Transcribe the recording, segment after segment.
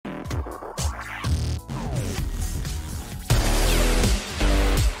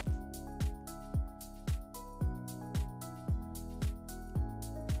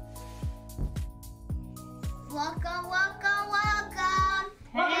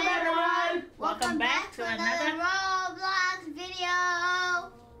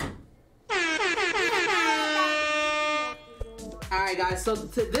Alright guys, so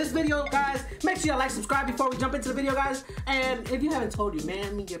to this video guys, make sure you like, subscribe before we jump into the video guys. And if you haven't told your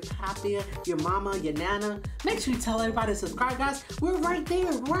mammy, your papi, your mama, your nana, make sure you tell everybody to subscribe guys. We're right there,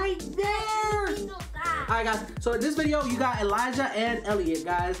 right there. Alright guys, so in this video you got Elijah and Elliot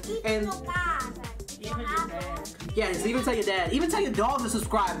guys. And yes, even tell your dad, even tell your dog to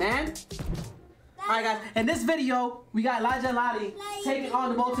subscribe, man. Alright guys, in this video, we got Elijah and Lottie taking on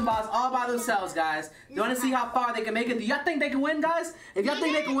the multi-boss all by themselves, guys. You want to see how far they can make it? Do y'all think they can win, guys? If y'all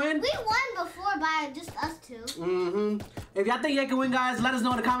think they can win... We won before by just us two. If y'all think they can win, guys, let us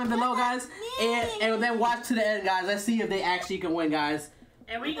know in the comment below, guys. And then watch to the end, guys. Let's see if they actually can win, guys.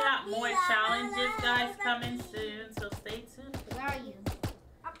 And we got more challenges, guys, coming soon, so stay tuned. Where are you?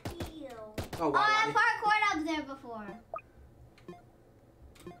 Up here. Oh, wow, I parkoured up there before.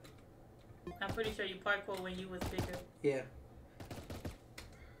 I'm pretty sure you parkour when you was bigger. Yeah.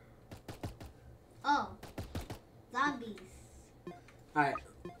 Oh. Zombies. Alright.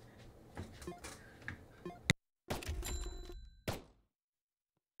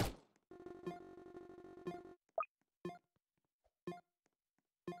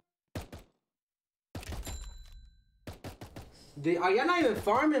 Are y'all not even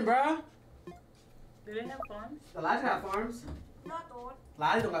farming, bro? Do they have farms? Elijah got farms. Not all.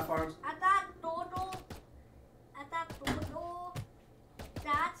 Lottie don't got farms.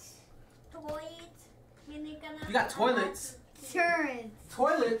 That's toilets. You got toilets. Turrets.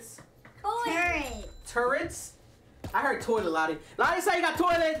 Toilets? Turrets. Turrets? I heard toilet, Lottie. Lottie said you got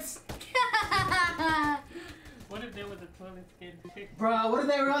toilets! What if there was a toilet skin? Bro, what if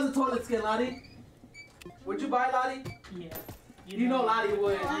there was a toilet skin, Lottie? Would you buy Lottie? Yeah. You know Lottie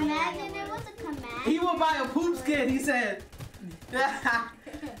would. Imagine it was a command. He would buy a poop skin, he said. Alright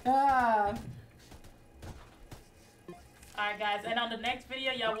guys, and on the next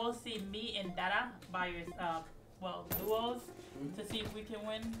video y'all will see me and Dada by yourself, well, duos, to see if we can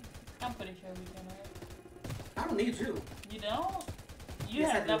win. I'm pretty sure we can, right? I don't need you. You don't? You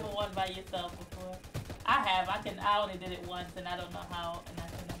Yes, have I do. never won by yourself before. I have. I only did it once and I don't know how, and I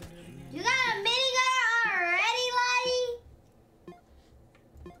can never do it again. You got a minigun already, Lottie?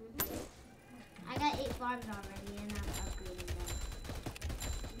 I got 8 farms already and I'm upgrading them.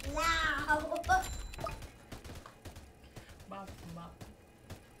 Wow.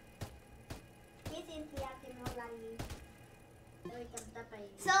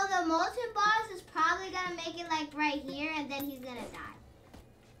 So the molten boss is probably gonna make it like right here and then he's gonna die.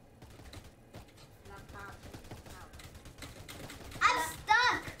 I'm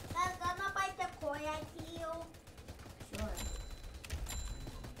stuck! Sure.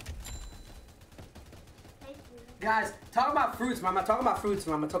 Guys, talk about fruits, mama. Talk about fruits,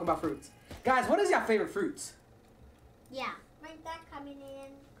 mama. Talk about fruits. Guys, what is your favorite fruits? Yeah. Coming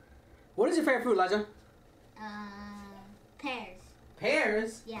in. What is your favorite fruit, Elijah? Pears.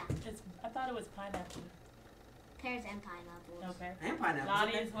 Pears? Yeah. I thought it was pineapple. Pears and pineapples. Okay. And pineapple.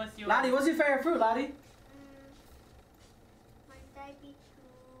 Lottie, what's your... Lottie, what's your favorite fruit, Lottie?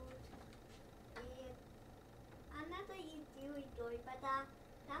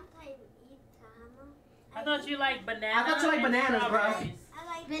 I thought you like banana. I thought you like bananas, bro. I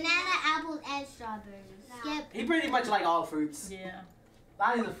like Banana, apples, and strawberries. No. Skip. He pretty much like all fruits. Yeah.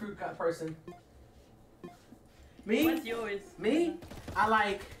 Lottie's a fruit person. Me? What's yours? Me? I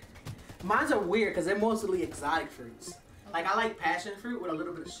like... Mine's are weird because they're mostly exotic fruits. Like, I like passion fruit with a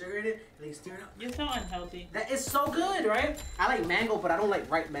little bit of sugar in it, and they stir it up. You're so unhealthy. That is so good, right? I like mango, but I don't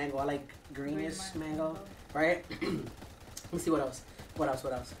like ripe mango. I like greenish mango, right? Let me see what else. What else?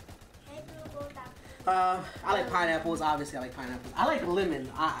 I like pineapples. Obviously, I like pineapples. I like lemon.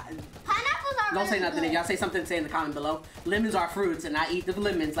 Pineapples are Don't really say nothing. good. If y'all say something, say in the comment below. Lemons are fruits, and I eat the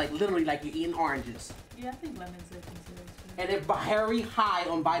lemons like literally like you're eating oranges. Yeah, I think lemons are considered fruit. And they're very high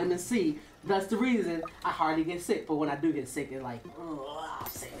on vitamin C. That's the reason I hardly get sick. But when I do get sick, it's like, oh, I'm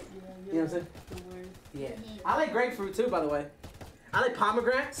sick. Yeah, You know what I'm saying? the word. Yeah. I like grapefruit too, by the way. I like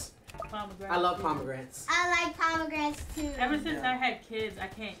pomegranates. Pomegranate. I love pomegranates. I like pomegranates too. Ever since Yeah. I had kids, I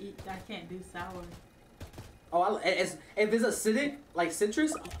can't do sour. Oh, if it's acidic, like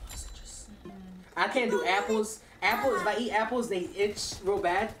citrus, I love citrus. I can't do apples. Apples, if I eat apples, they itch real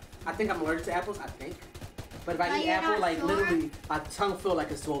bad. I think I'm allergic to apples, I think. But if I But eat you're apple, not like sure? literally, my tongue feel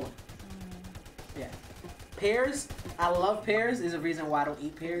like it's swollen. Yeah. Pears, I love pears. Is a reason why I don't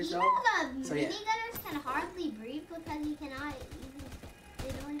eat pears You though. know the So, yeah. minigunners can hardly breathe because you cannot even, they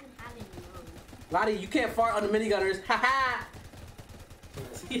don't even have any lungs. Lottie, you can't fart on the minigunners. Ha ha!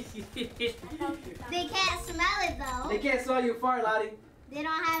 They can't smell it though. They can't smell your fart, Lottie. They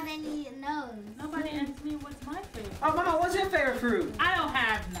don't have any nose. Nobody asked me what's my favorite. Oh, Mama, what's your favorite fruit? I don't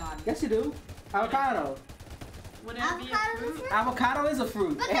have none. Yes, you do. Avocado. Would it be a Avocado is fruit? fruit? Avocado is a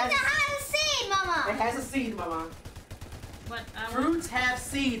fruit. Because it has a seed, Mama. It has a seed, Mama. But Fruits have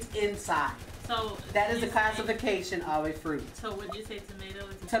seeds inside. So That is you the say- classification of a fruit. So would you say tomato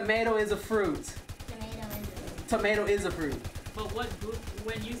is a fruit? Tomato is a fruit. Tomato is a fruit. Tomato is a fruit. But what group,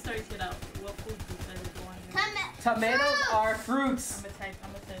 when you search it up, what food group does it go on? Tomatoes Fruits. are fruits. I'm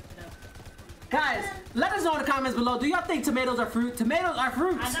gonna search it up. Guys, let us know in the comments below. Do y'all think tomatoes are fruit? Tomatoes are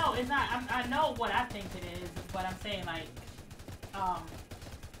fruits. I know it's not. I know what I think it is, but I'm saying like,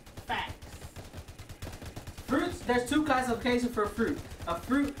 facts. Fruits, there's two classifications for fruit. A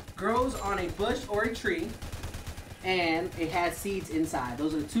fruit grows on a bush or a tree, and it has seeds inside.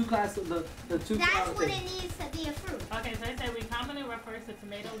 Those are the two classes. The two. That's what it needs to be a fruit. Okay, so they say we commonly refer to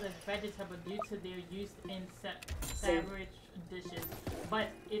tomatoes as vegetable due to their use in sandwich dishes, but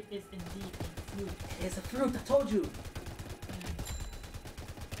it is indeed a fruit. It's a fruit. I told you.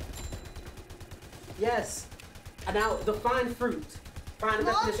 Yes. And now define fruit. Find the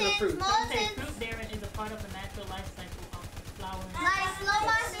definition of fruit. Some say fruit bearing is a part of the natural life cycle of the flowering. Like slow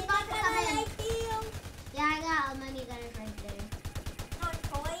motion about to come in. Yeah, I got money gunners right there.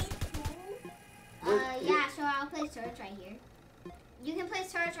 Yeah, so I'll place turrets right here. You can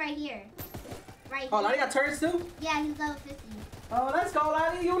place turrets right here. Right Oh, here. Lottie got turrets too? Yeah, he's level 50. Oh, let's go,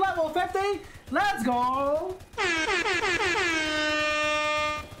 Lottie. You level 50? Let's go.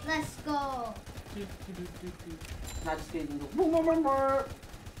 Let's go. Not just kidding. Boom, boom, boom, boom.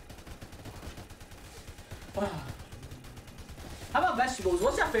 How about vegetables?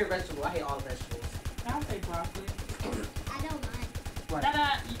 What's your favorite vegetable? I hate all vegetables. I'll say broccoli. I don't mind. What?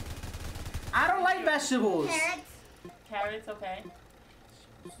 Ta-da! I don't like vegetables. Carrots. Carrots, okay.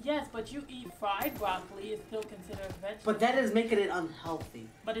 Yes, but you eat fried broccoli, it's still considered a vegetable. But that is making it unhealthy.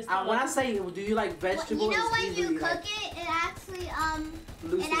 But it's still When I say, do you like vegetables? You know it's when you easily, cook like, it actually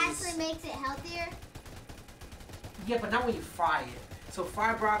loosens. makes it healthier. Yeah, but not when you fry it. So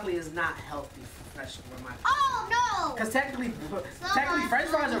fried broccoli is not healthy for vegetable in my opinion. Oh no! Because technically on. French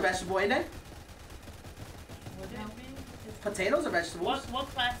fries are vegetable, ain't they? Would it be? Potatoes are vegetables. What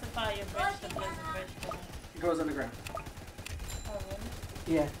classify a vegetable as a vegetable? It grows underground. Oh,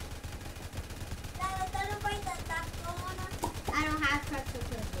 really? Yeah. I don't have trucks to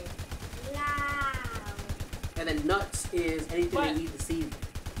cook it. And then nuts is anything But- they eat the seed.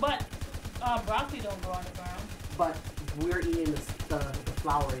 But broccoli don't grow on the ground. But we're eating the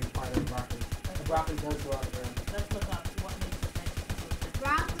flowering part of the broccoli. The broccoli does grow on the ground. Let's look up what makes a vegetable.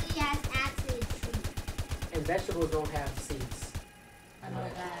 Broccoli has actually a tree. And vegetables don't have seeds. I know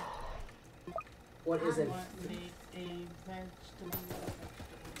that. What is it? What makes a vegetable?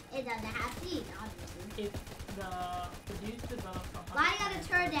 It doesn't have seeds, obviously. It's the produce developed from. Why you gotta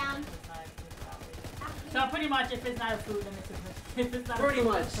turn down? So pretty much, if it's not a fruit, then it's a vegetable. If it's not Pretty a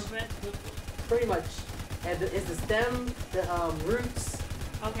fruit, much. it's a vegetable. Pretty much. And it's the stem, the roots,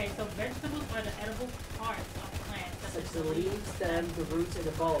 Okay, so vegetables are the edible parts of plants, such as the leaves, stem, the roots, and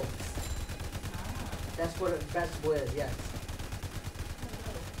the bulbs. Ah. That's what a vegetable is, yes.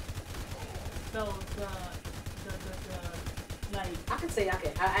 So like, I can say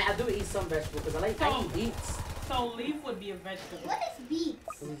I do eat some vegetables because I eat beets. so leaf would be a vegetable. What is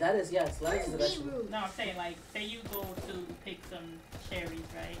beets? That is, yes, What lettuce is is a vegetable. beetroot? No, I'm saying like, say you go to pick some cherries,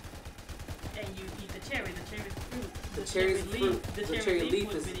 right? And you eat the cherry fruit. The cherry's fruit. The The cherry cherry leaf leaf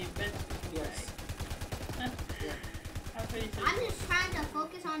would is- be a vegetable, Yes. right? I'm pretty sure. I'm just trying to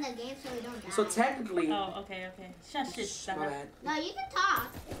focus on the game so we don't die. So technically, Oh, okay. Shush it, Shh, my stop. bad. No, you can talk.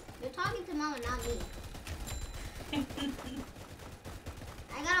 You're talking to Mama, not me.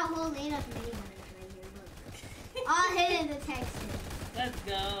 I got a whole lane of mini gunners right here. Look. All hidden detection. Let's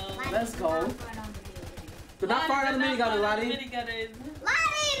go. Lottie, Let's do go. not fart on the video. do not fire on the minigun, Lottie. Minigunners.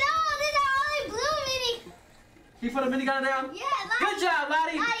 Lottie, no! These are only blue mini. You put a minigun down? Yeah, Lottie. Good job,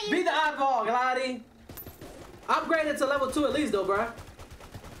 Lottie. Lottie. Be the eyeball, Lottie. Upgraded to level 2 at least, though, bruh.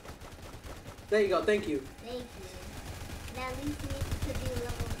 There you go. Thank you. Thank you. That leads me to be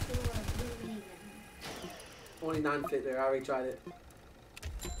level 2 of blue minigun. Only 9 fit there. I already tried it.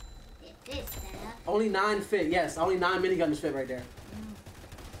 It fits, Dada. Only 9 fit. Yes, only 9 miniguns fit right there.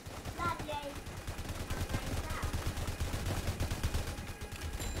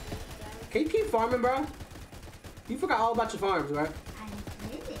 Can you keep farming, bro? You forgot all about your farms, bro. I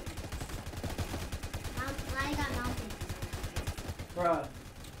did it. I got mountains. Bruh.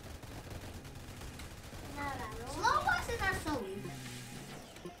 Slow boxes are so weak.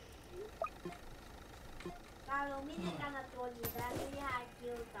 I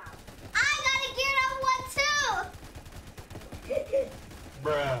gotta get on one too.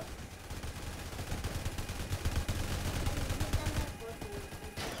 Bruh.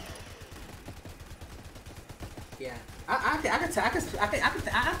 Yeah. I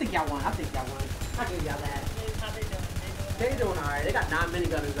think y'all won. I think y'all won. I give y'all that. How they doing? They doing alright. They got 9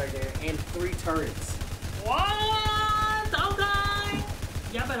 minigunners right there and 3 turrets. What? Okay.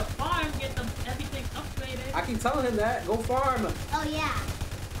 Y'all better farm, get them everything upgraded. I keep telling him that. Go farm. Oh yeah.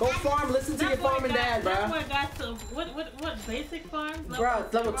 Go farm. Listen to your farming dad, bro. That boy got to what basic farms? Bro,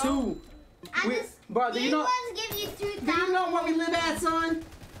 it's level 2. Bro, do you know? Give you 2,000. Do you know where we live at, son?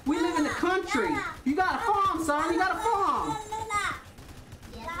 We live in the country. You got a farm, son. You got a farm.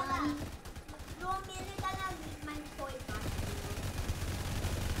 Yes, son.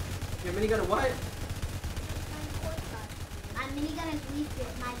 Your minigun what? My minigun is weak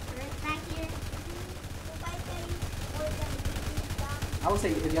with my turret back here. I would say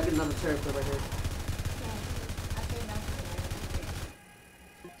if y'all get another turret right here.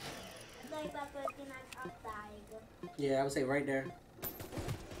 Yeah, I would say right there.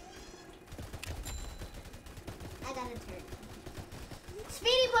 I got a turret.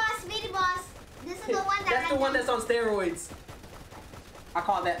 Speedy boss. This is the one that That's the one that's on steroids. I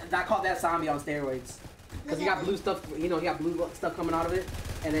call that zombie on steroids. Cause he got blue stuff, you know, he got blue stuff coming out of it,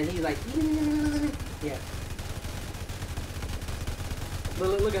 and then he's like, yeah.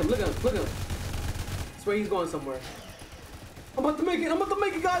 Look at him. I swear he's going somewhere. I'm about to make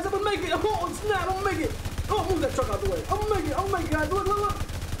it, guys. I'm gonna make it. Oh snap, I'm gonna make it. Oh, move that truck out the way. I'm gonna make it, guys. Look.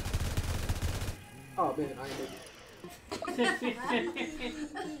 Oh man, I ain't make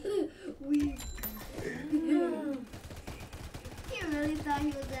it. Weak. He really thought he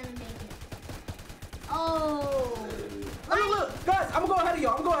was gonna make it. Oh. Look, guys, I'm gonna go ahead of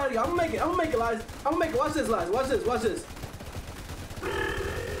y'all. I'm gonna make it, Liz. I'm gonna make it. Watch this, Liz. Watch this.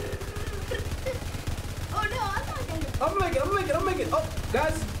 Oh no, I'm not gonna. I'm gonna make it. Oh,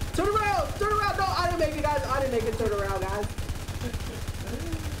 guys, turn around. No, I didn't make it, guys. Turn around, guys.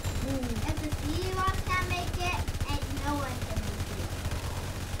 If the speedy boss can't make it, and no one can make it.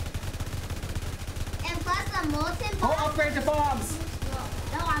 And plus the molten boss. Go upgrade the farms.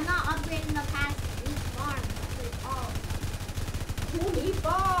 No, I'm not upgrading the past 8 farms. You need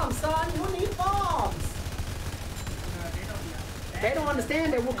farms, son. You need farms. They don't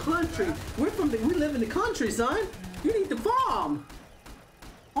understand that we're country. We live in the country, son. You need to farm.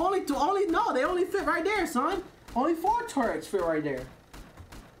 They only fit right there, son. Only 4 turrets fit right there.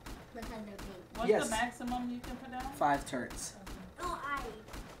 Because they're big. What's Yes. the maximum you can put down? 5 turrets. No,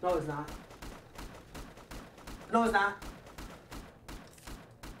 No, it's not. No, it's not.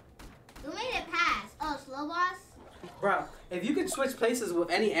 Who made it pass? Oh, slow boss? Bro, if you could switch places with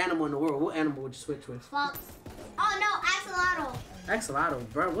any animal in the world, what animal would you switch with? Fox. Oh no, axolotl. Axolotl,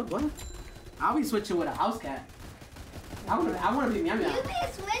 bro. What? I'll be switching with a house cat. I want to be Meow You Meow. be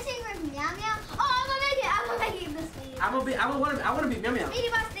switching with Meow Meow? Oh, I'm gonna make it this speed. I want to be Meow Meow. Speedy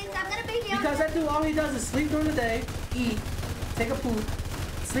boss thinks I'm gonna make it. Because that dude, all he does is sleep during the day, eat, take a poop,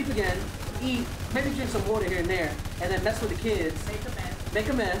 sleep again, eat, maybe drink some water here and there, and then mess with the kids. Make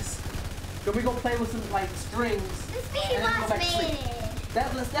a mess. Then we go play with some like strings. The speedy and then go boss back to made sleep.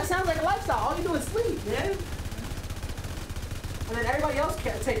 it. That sounds like a lifestyle. All you do is sleep, man. And then everybody else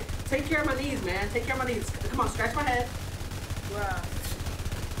can take care of my knees, man. Take care of my knees. Come on, scratch my head. Bruh.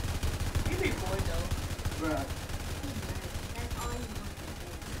 You be boy though. Bruh. That's all he wants to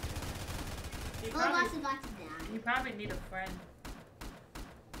do. You Slow boss probably, is about to die. you probably need a friend.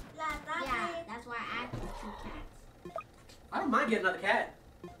 Yeah, that's why I have 2 cats. I don't mind getting another cat.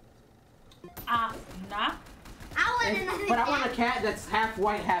 Nah. I want another cat. But I want a cat that's half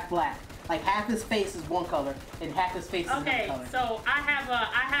white, half black. Like half his face is one color and half his face is Okay, another color. so I have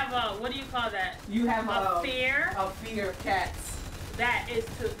a what do you call that? You have A fear of fear of cats. that is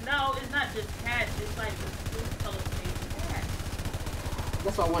no, it's not just cats, it's like this color face cat.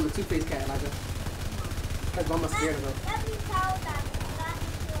 That's why I wanted a 2-faced cat, Elijah. Because I'm scared of them. Let me tell that.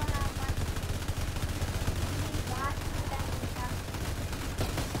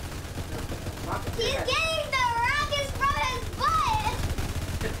 He's getting the rockets from his butt.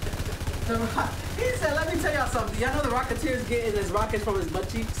 He said, let me tell y'all something. Y'all know the Rocketeer's getting his rockets from his butt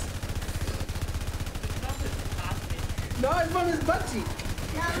cheeks? No, it's from his butt cheek.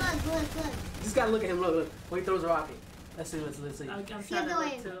 No, look. You just gotta look at him. Look. When he throws a rocket. Let's see. I'm trying Keep to going.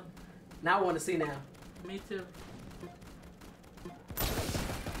 look too. Now I want to see now. Me too.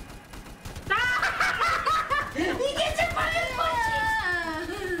 He gets it from his butt cheeks.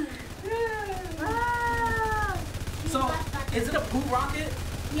 So, is it a poop rocket?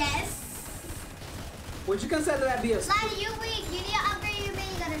 Yes. Would you consider that be a... Lana, you weak. You need to upgrade your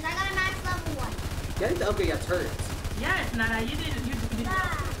minigunners. I got a max level 1. You need to upgrade your turrets. Yes, Nana, you need to You need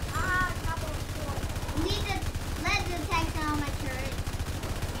to lead detection on my turret.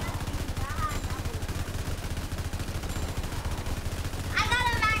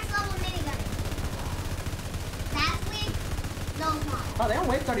 Oh, they don't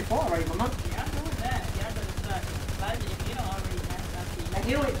weigh 34 already, mama. Yeah, I know that. Yeah, but it's like if you don't already have something. And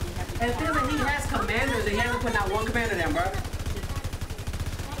he don't, and the thing is that he has commanders and he hasn't put out one commander down, bro.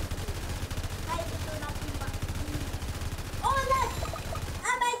 Oh, look!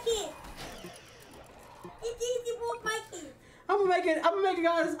 I make it! It's easy for my kid. I'm gonna make it,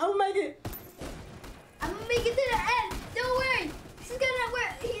 guys. I'm gonna make it. I'm gonna make it to the end. Don't worry.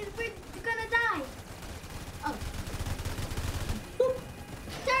 We're gonna die. Oh. Boop.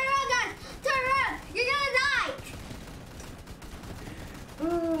 Turn around, guys. Turn around. You're gonna die.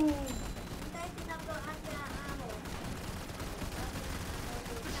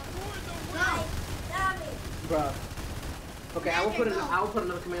 Bruh. Okay, I will put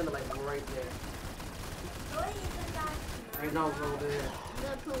another commander like right there. Right now, over there. I'm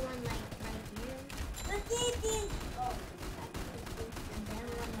gonna put one like right here. And then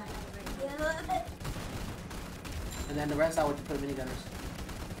one like right here. And then the rest I would put minigunners.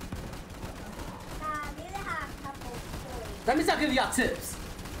 Let me start giving y'all tips.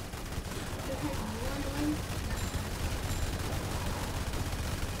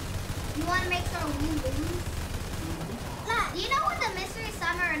 You want to make sure we lose? Do you know what the mystery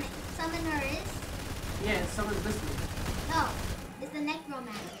summoner is? Yeah, someone's listening. No, it's the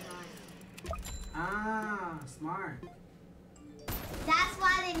necromancer. Ah, smart. That's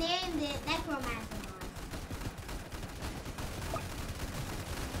why they named it necromancer.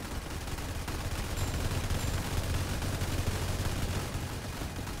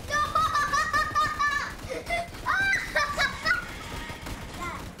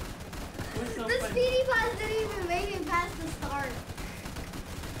 So The funny. speedy pass didn't even make it past the start.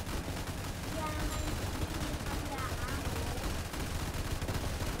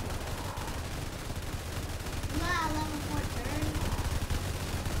 I'm not at level 4 turn.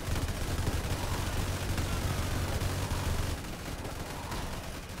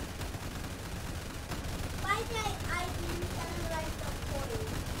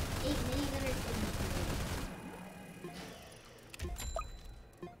 Eight minigunners in the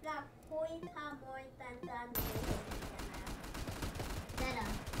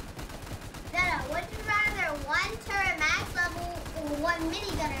Dada, would you rather one turret max level or one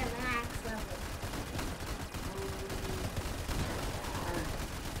minigunner max level?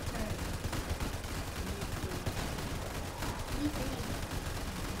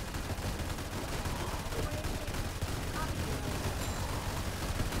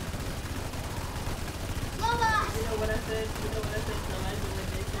 Robux! You know what I said? You know what I said to Elijah when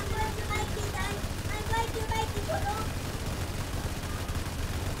they said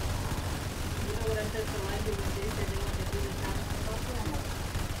You know what I said to Elijah when they said they wanted to do the challenge? Oh,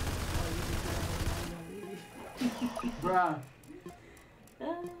 you can try to Bruh.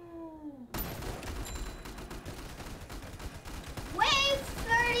 Wave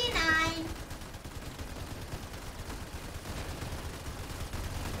 39.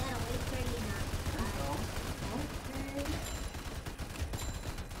 Dada, wave 39.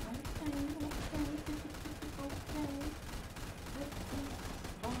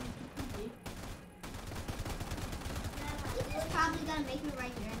 This is probably gonna make it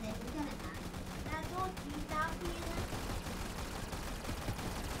right here and then we're gonna die.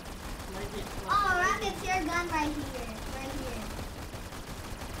 Oh, Rocketeer gun right here. Right here.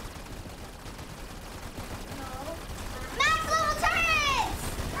 Max level turrets!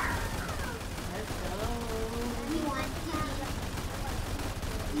 Let's go. We won.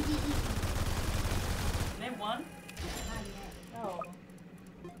 GG. They won? Not yet. No.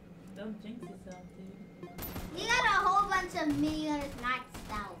 Don't jinx yourself, dude. You got a whole bunch of minigunners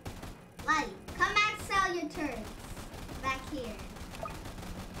maxed out. Like, come max out your turrets. Back here.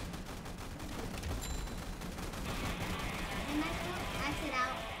 Max it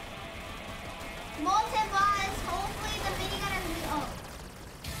out. Molten boss. Hopefully the minigunners will. Oh.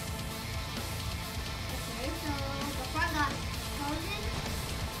 Okay, so the front got frozen.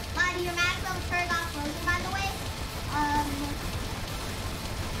 Lottie, your max level turret got frozen, by the way.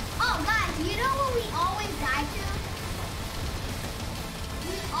 Oh, guys, you know what we always die to?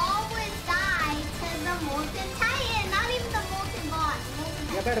 We always die to the molten titan, not even the molten boss.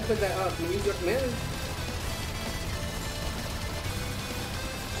 Molten You better put that up. Can you use your commander?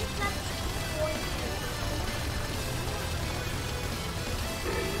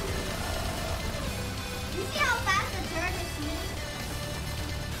 You see how fast the turret is shooting?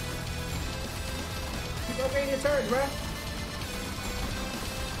 Keep upgrading your turret, bruh.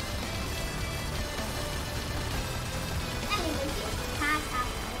 Anyway, he's past half.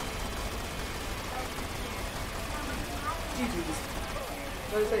 GG's.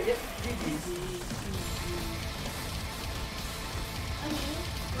 What did I say? Yep, GG's. Okay,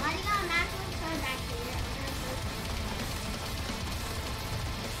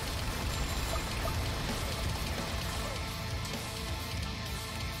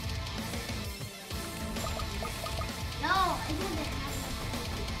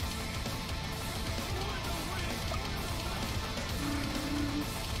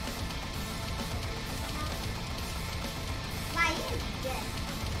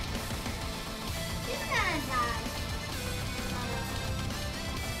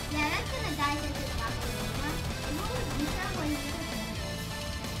 guys into the box.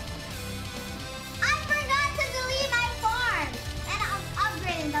 I forgot to delete my farm, and I'm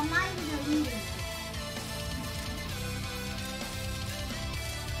upgrading. I'm not even deleting.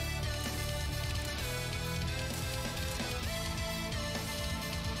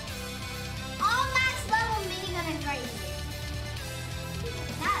 All max level minigun is right here.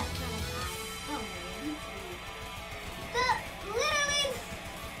 That's kind of high. Oh man. Literally.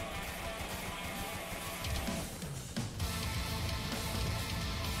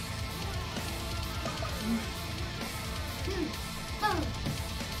 Boom.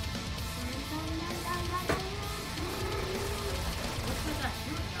 What's with that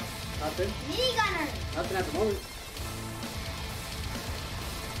shooting now? Nothing. Minigunner. Nothing at the moment.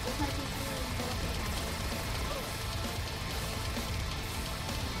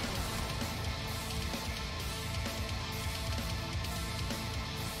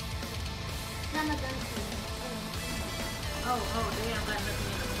 Oh, they have got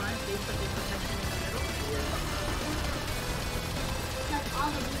nothing in the front. They put the protection in the middle. That's all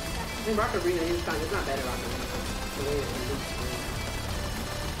the blue stuff. In Rock Arena, it's not bad at Rock Arena. The way it is.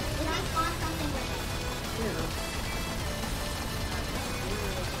 If I spawn something with it. Yeah, no.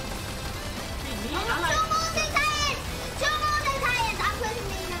 See, me, Oh, I like... two multi-titans! Two multi-titans! I'm putting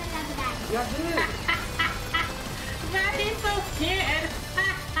minigun at the back. Y'all did it. Man, he's so scared.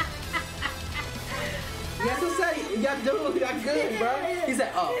 Yes, I said y'all do. Y'all good, bro. He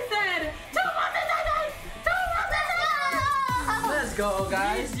said, oh. He said, two multi-titans! Two multi-titans! Let's go,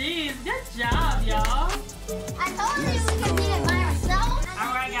 guys. Jeez, good job, y'all. I told you we could beat it by ourselves.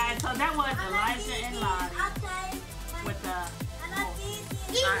 Alright, guys, so that was Elijah and Lottie with the...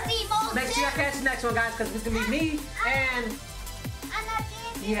 Easy motion. Make sure y'all catch the next one, guys, because it's going to be me and,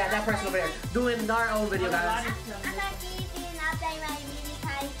 yeah, that person over there doing our own video, guys. You didn't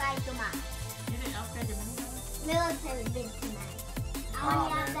upgrade your mini? Military bid tonight.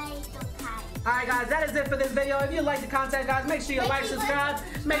 Alright, guys, that is it for this video. If you like the content, guys, make sure you like, subscribe.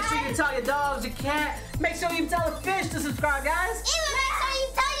 Make sure you tell your dogs, your cat. Make sure you tell the fish to subscribe, guys. Even make sure you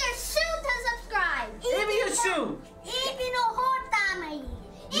tell your shoe to subscribe. Even your shoe. Even the horse family.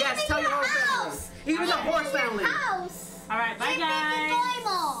 Yes, tell your horse family. Even the horse family. House. Alright, bye, guys.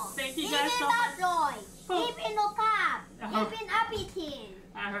 Thank you guys so much. Even the pop. Uh-huh. Even everything.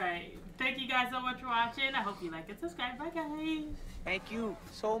 Alright, thank you guys so much for watching. I hope you like and subscribe. Bye, guys. Thank you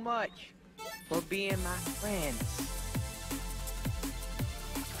so much for being my friends.